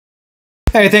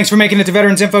Hey, thanks for making it to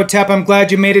Veterans Info Tap. I'm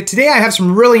glad you made it. Today I have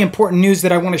some really important news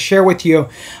that I want to share with you.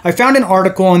 I found an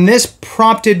article and this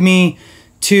prompted me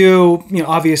to,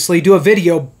 obviously do a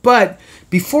video. But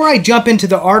before I jump into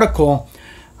the article,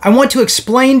 I want to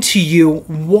explain to you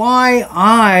why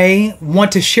I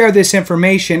want to share this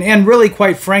information, and really,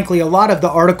 quite frankly, a lot of the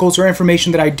articles or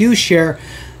information that I do share,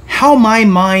 how my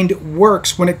mind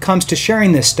works when it comes to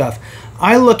sharing this stuff.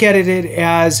 I look at it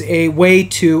as a way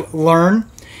to learn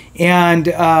and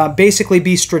basically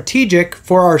be strategic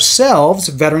for ourselves,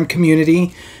 veteran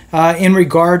community, in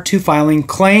regard to filing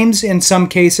claims in some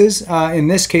cases. In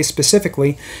this case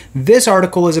specifically, this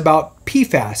article is about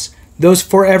PFAS, those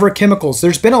forever chemicals.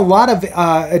 There's been a lot of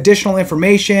additional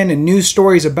information and news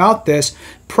stories about this,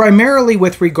 primarily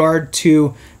with regard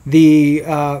to the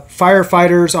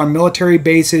firefighters on military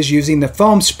bases using the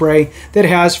foam spray that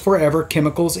has forever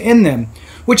chemicals in them,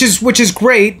 which is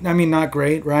great. I mean, not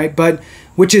great, right? But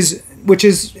which is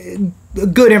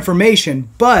good information.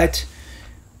 But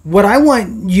what I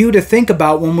want you to think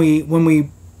about when we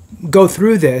go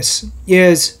through this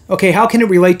is, okay, how can it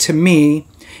relate to me,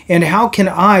 and how can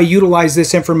I utilize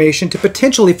this information to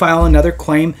potentially file another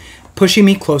claim, pushing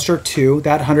me closer to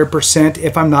that 100%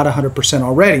 if I'm not 100%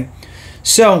 already.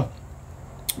 So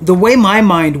the way my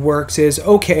mind works is,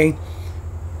 okay,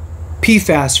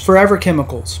 PFAS, forever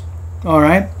chemicals. All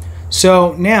right.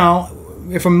 So now,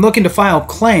 if I'm looking to file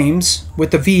claims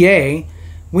with the VA,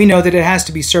 we know that it has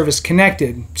to be service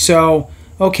connected. So,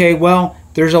 okay, well,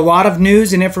 there's a lot of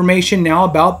news and information now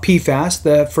about PFAS,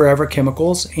 the forever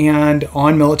chemicals, and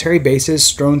on military bases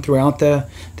strewn throughout the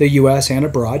U.S. and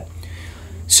abroad.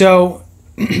 So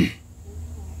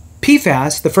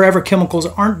PFAS, the forever chemicals,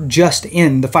 aren't just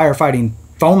in the firefighting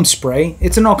foam spray.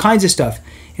 It's in all kinds of stuff.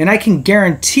 And I can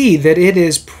guarantee that it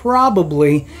is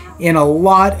probably in a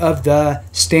lot of the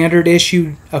standard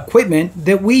issue equipment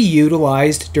that we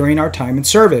utilized during our time in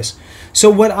service. So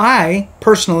what I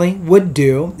personally would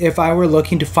do if I were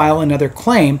looking to file another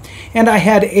claim and I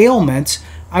had ailments,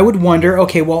 I would wonder,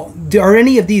 okay, well, are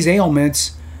any of these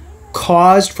ailments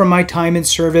caused from my time in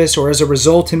service or as a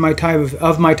result in my time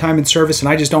of my time in service and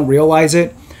I just don't realize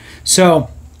it? So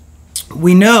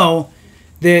we know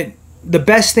that the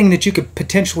best thing that you could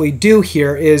potentially do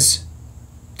here is,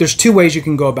 there's two ways you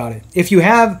can go about it. If you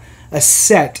have a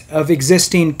set of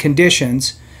existing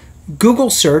conditions, Google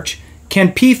search,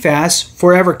 can PFAS,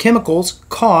 forever chemicals,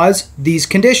 cause these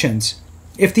conditions?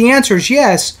 If the answer is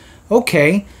yes,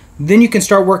 okay, then you can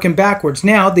start working backwards.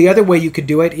 Now, the other way you could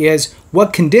do it is,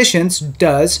 what conditions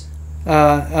does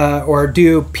or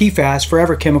do PFAS,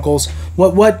 forever chemicals,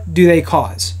 what do they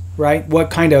cause, right? What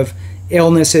kind of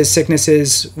illnesses,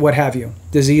 sicknesses, what have you,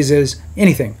 diseases,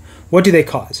 anything. What do they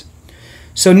cause?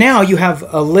 So now you have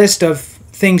a list of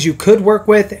things you could work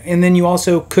with, and then you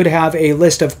also could have a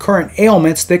list of current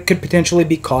ailments that could potentially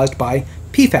be caused by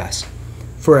PFAS,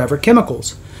 forever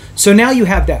chemicals. So now you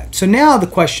have that. So now the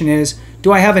question is,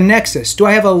 do I have a nexus? Do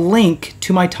I have a link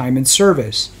to my time in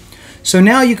service? So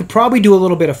now you could probably do a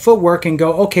little bit of footwork and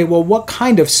go, okay, well, what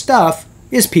kind of stuff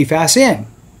is PFAS in?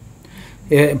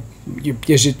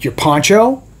 Is it your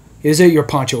poncho? Is it your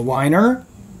poncho liner?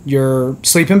 Your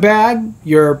sleeping bag?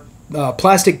 Your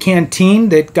plastic canteen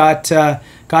that got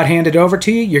handed over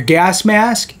to you? Your gas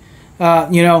mask?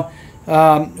 Of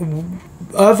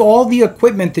all the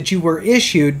equipment that you were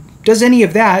issued, does any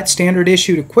of that standard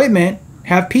issued equipment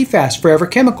have PFAS, forever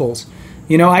chemicals?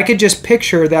 I could just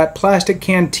picture that plastic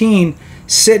canteen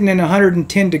sitting in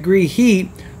 110-degree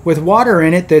heat with water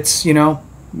in it that's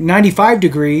 95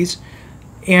 degrees.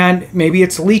 And maybe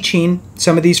it's leaching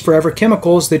some of these forever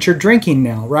chemicals that you're drinking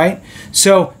now, right?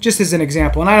 So just as an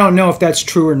example, and I don't know if that's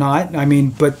true or not,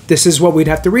 but this is what we'd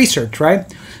have to research,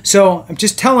 right? So I'm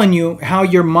just telling you how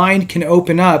your mind can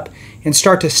open up and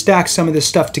start to stack some of this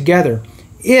stuff together.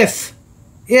 If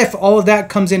all of that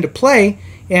comes into play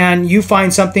and you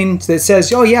find something that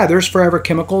says, oh yeah, there's forever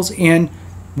chemicals in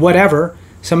whatever,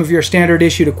 some of your standard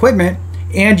issued equipment,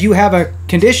 and you have a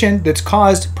condition that's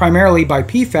caused primarily by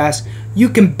PFAS, you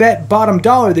can bet bottom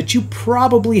dollar that you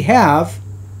probably have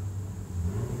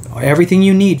everything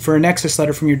you need for a nexus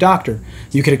letter from your doctor.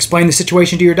 You could explain the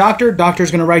situation to your doctor.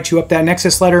 Doctor's going to write you up that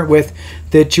nexus letter with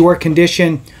that your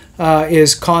condition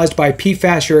is caused by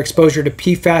PFAS. Your exposure to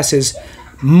PFAS is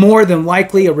more than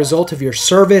likely a result of your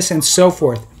service and so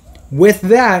forth. With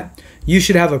that, you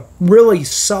should have a really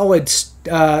solid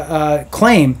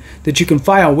claim that you can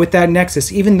file with that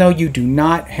nexus, even though you do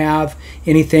not have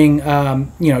anything,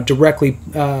 directly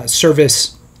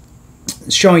service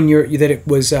showing that it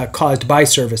was caused by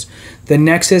service. The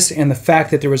nexus and the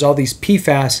fact that there was all these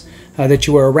PFAS that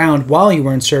you were around while you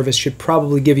were in service should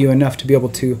probably give you enough to be able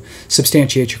to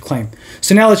substantiate your claim.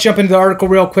 So now let's jump into the article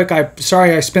real quick. I'm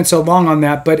sorry I spent so long on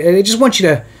that, but I just want you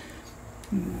to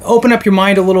open up your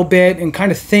mind a little bit and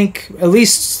kind of think, at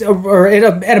least, or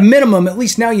at a minimum, at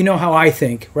least now you know how I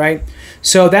think, right?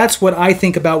 So that's what I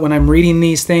think about when I'm reading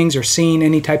these things or seeing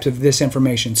any types of this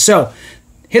information. So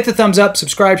hit the thumbs up,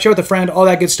 subscribe, share with a friend, all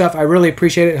that good stuff. I really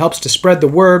appreciate it. It helps to spread the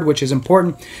word, which is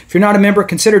important. If you're not a member,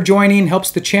 consider joining.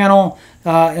 Helps the channel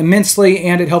immensely,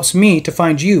 and it helps me to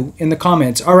find you in the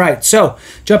comments. All right, so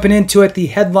jumping into it, the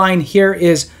headline here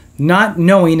is "Not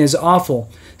Knowing is Awful.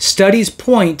 Studies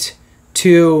point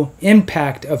to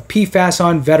impact of PFAS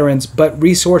on veterans, but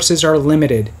resources are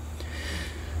limited."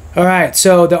 All right,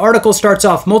 so the article starts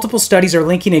off, multiple studies are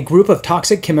linking a group of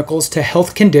toxic chemicals to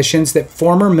health conditions that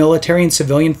former military and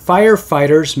civilian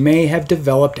firefighters may have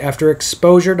developed after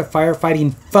exposure to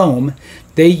firefighting foam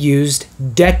they used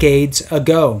decades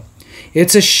ago.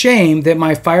 It's a shame that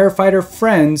my firefighter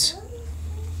friends,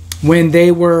 when they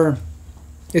were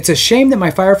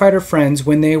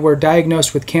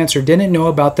diagnosed with cancer, didn't know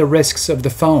about the risks of the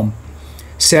foam,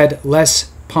 said Les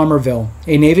Pomerville,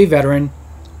 a Navy veteran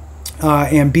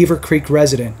and Beavercreek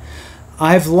resident.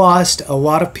 I've lost a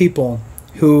lot of people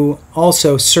who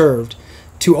also served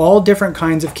to all different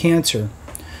kinds of cancer.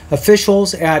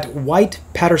 Officials at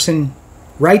Wright-Patterson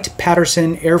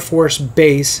Air Force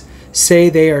Base say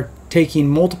they are taking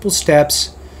multiple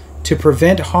steps to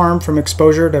prevent harm from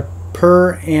exposure to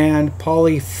per and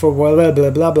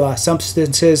polyfluoroalkyl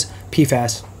substances,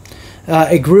 PFAS,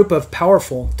 a group of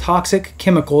powerful toxic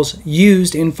chemicals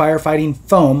used in firefighting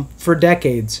foam for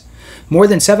decades. More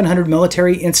than 700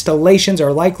 military installations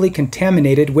are likely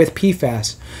contaminated with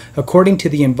PFAS, according to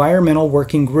the Environmental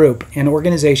Working Group, an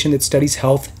organization that studies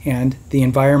health and the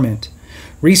environment.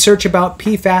 Research about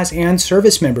PFAS and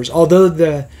service members. Although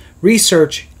the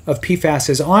research of PFAS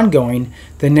is ongoing,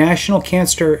 the National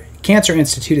Cancer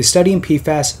Institute is studying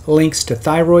PFAS links to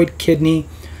thyroid, kidney,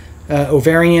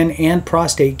 ovarian, and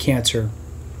prostate cancer.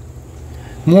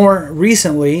 More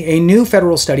recently, a new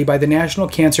federal study by the National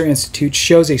Cancer Institute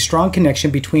shows a strong connection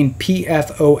between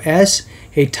PFOS,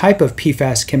 a type of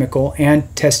PFAS chemical, and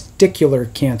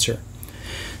testicular cancer.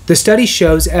 The study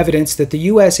shows evidence that the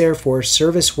U.S. Air Force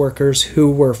service workers who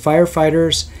were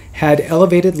firefighters had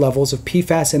elevated levels of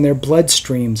PFAS in their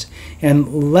bloodstreams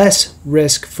and less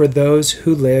risk for those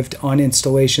who lived on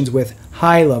installations with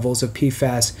high levels of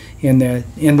PFAS in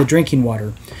the drinking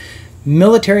water.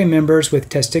 Military members with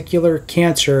testicular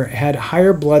cancer had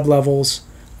higher blood levels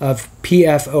of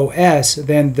PFOS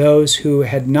than those who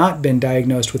had not been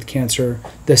diagnosed with cancer,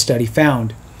 the study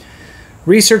found.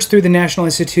 Research through the National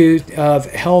Institute of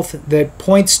Health that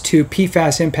points to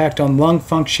PFAS impact on lung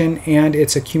function and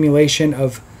its accumulation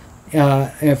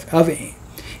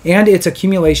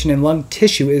in lung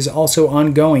tissue is also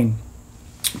ongoing.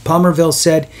 Pomerville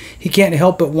said he can't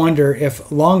help but wonder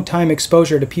if long-time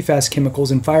exposure to PFAS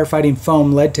chemicals in firefighting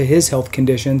foam led to his health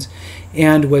conditions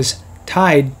and was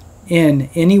tied in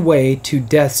any way to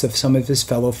deaths of some of his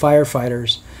fellow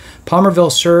firefighters.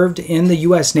 Pomerville served in the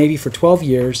U.S. Navy for 12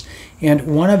 years,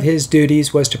 and one of his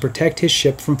duties was to protect his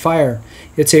ship from fire.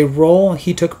 It's a role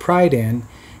he took pride in,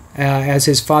 as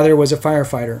his father was a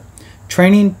firefighter.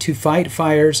 Training to fight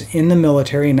fires in the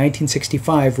military in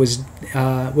 1965 was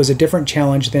a different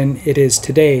challenge than it is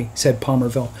today, said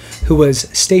Pomerville, who was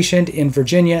stationed in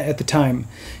Virginia at the time.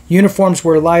 Uniforms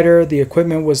were lighter, the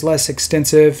equipment was less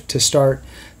extensive to start.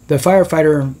 The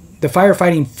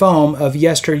firefighting foam of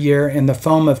yesteryear and the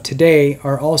foam of today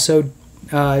are also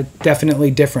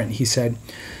definitely different, he said.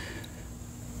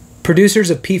 Producers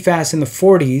of PFAS in the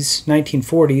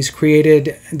 1940s,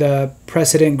 created the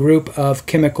precedent group of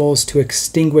chemicals to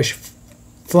extinguish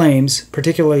flames,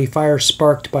 particularly fire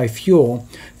sparked by fuel.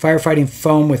 Firefighting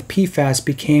foam with PFAS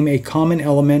became a common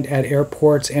element at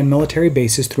airports and military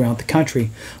bases throughout the country.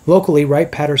 Locally,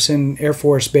 Wright-Patterson Air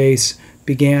Force Base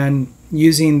began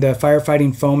using the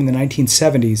firefighting foam in the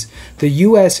 1970s. The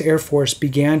U.S. Air Force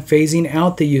began phasing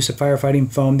out the use of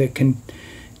firefighting foam that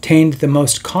contained the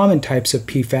most common types of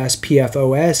PFAS,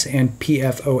 PFOS and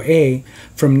PFOA,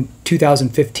 from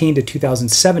 2015 to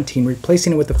 2017,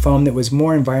 replacing it with a foam that was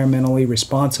more environmentally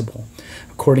responsible,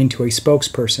 according to a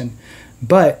spokesperson.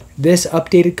 But this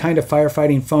updated kind of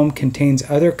firefighting foam contains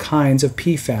other kinds of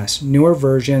PFAS, newer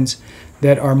versions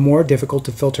that are more difficult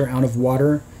to filter out of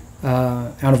water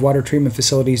treatment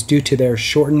facilities due to their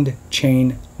shortened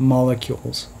chain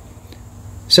molecules.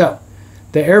 So,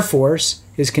 the Air Force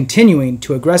is continuing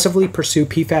to aggressively pursue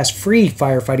PFAS-free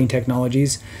firefighting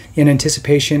technologies in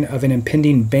anticipation of an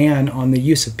impending ban on the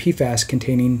use of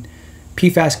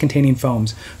PFAS-containing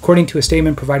foams. According to a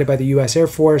statement provided by the U.S. Air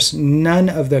Force, none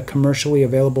of the commercially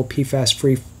available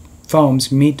PFAS-free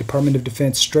foams meet Department of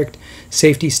Defense strict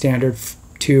safety standard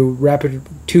to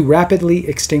rapidly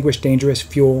extinguish dangerous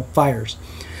fuel fires.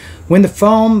 When the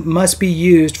foam must be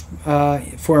used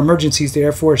for emergencies, the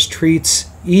Air Force treats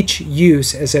each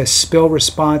use as a spill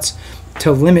response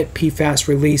to limit PFAS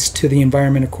release to the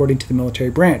environment, according to the military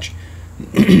branch.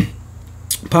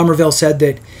 Pomerville said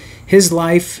that his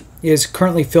life is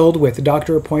currently filled with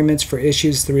doctor appointments for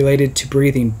issues related to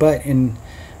breathing, but the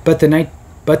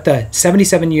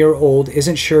 77-year-old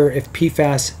isn't sure if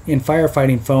PFAS in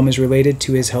firefighting foam is related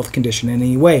to his health condition in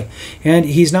any way, and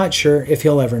he's not sure if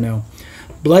he'll ever know.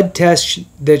 Blood tests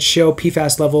that show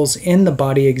PFAS levels in the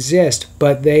body exist,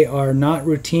 but they are not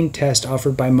routine tests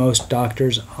offered by most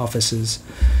doctors' offices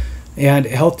and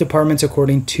health departments,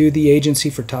 according to the Agency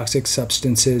for Toxic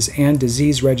Substances and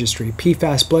Disease Registry.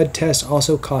 PFAS blood tests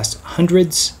also cost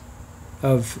hundreds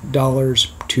of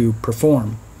dollars to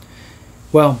perform.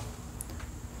 Well,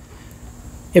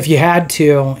 if you had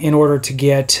to, in order to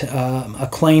get a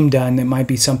claim done, that might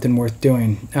be something worth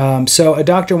doing. So a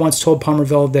doctor once told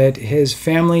Pomerville that his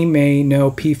family may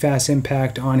know PFAS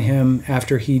impact on him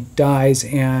after he dies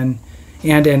and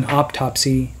an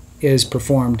autopsy is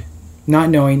performed. Not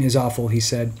knowing is awful, he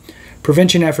said.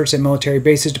 Prevention efforts at military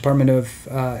bases, departments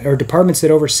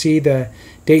that oversee the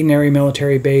Dayton area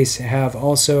military base have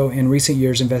also in recent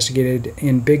years invested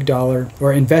in big dollar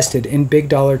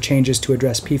changes to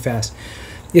address PFAS.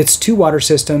 It's two water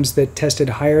systems that tested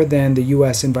higher than the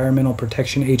U.S. Environmental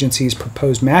Protection Agency's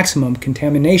proposed maximum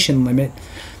contamination limit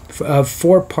of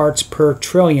 4 parts per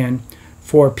trillion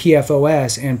for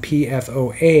PFOS and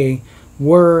PFOA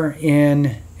were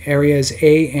in areas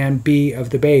A and B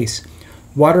of the base.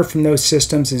 Water from those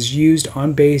systems is used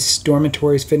on base,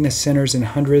 dormitories, fitness centers, and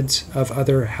hundreds of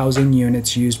other housing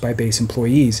units used by base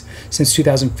employees. Since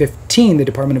 2015, the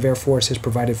Department of Air Force has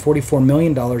provided $44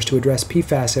 million to address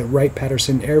PFAS at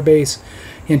Wright-Patterson Air Base.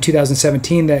 In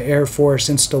 2017, the Air Force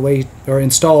installed a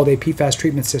PFAS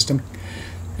treatment system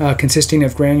consisting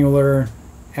of granular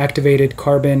activated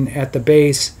carbon at the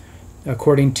base.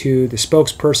 According to the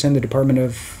spokesperson,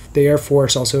 the Air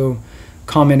Force also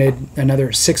commented another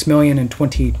 $6 million in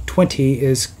 2020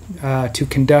 is to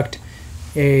conduct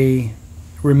a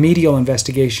remedial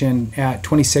investigation at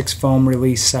 26 foam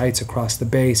release sites across the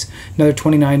base. Another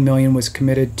 $29 million was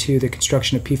committed to the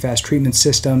construction of PFAS treatment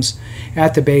systems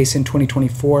at the base in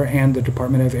 2024, and the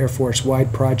Department of Air Force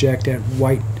wide project at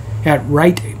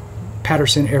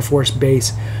Wright-Patterson Air Force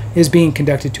Base is being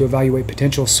conducted to evaluate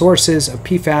potential sources of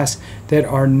PFAS that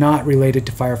are not related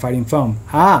to firefighting foam.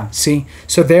 See?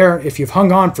 So there, if you've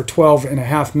hung on for 12 and a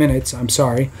half minutes, I'm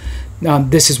sorry,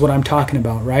 this is what I'm talking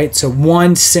about, right? So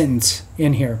one sentence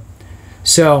in here.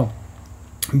 So,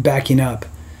 backing up.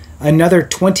 Another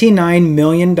 $29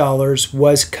 million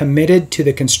was committed to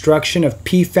the construction of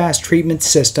PFAS treatment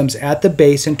systems at the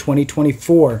base in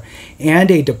 2024,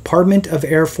 and a Department of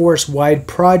Air Force-wide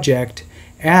project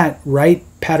at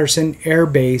Wright-Patterson Air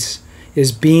Base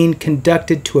is being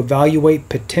conducted to evaluate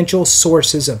potential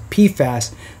sources of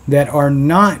PFAS that are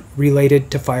not related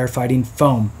to firefighting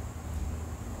foam.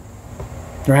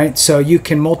 Right? So you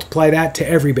can multiply that to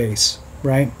every base,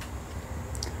 right?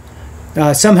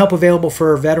 Some help available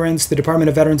for veterans. The Department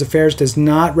of Veterans Affairs does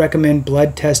not recommend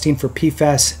blood testing for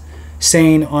PFAS,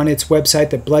 saying on its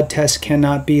website that blood tests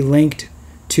cannot be linked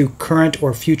to current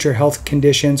or future health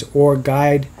conditions or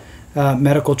guide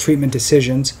medical treatment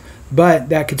decisions, but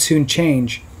that could soon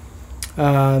change.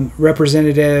 Congressional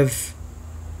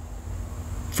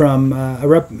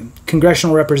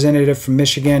representative from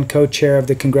Michigan, co-chair of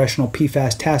the Congressional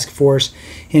PFAS Task Force,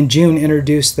 in June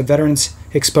introduced the Veterans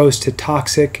Exposed to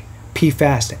Toxic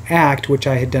PFAS Act, which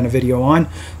I had done a video on,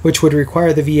 which would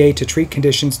require the VA to treat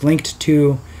conditions linked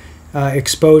to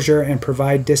exposure and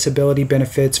provide disability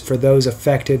benefits for those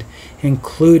affected,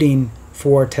 including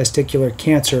for testicular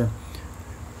cancer.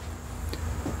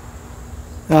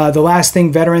 The last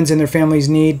thing veterans and their families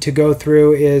need to go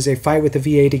through is a fight with the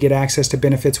VA to get access to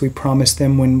benefits we promised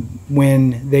them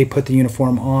when they put the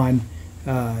uniform on,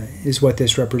 is what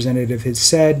this representative has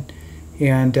said.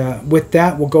 And with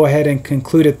that, we'll go ahead and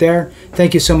conclude it there.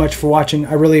 Thank you so much for watching.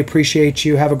 I really appreciate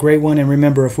you. Have a great one. And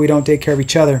remember, if we don't take care of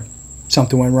each other,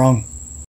 something went wrong.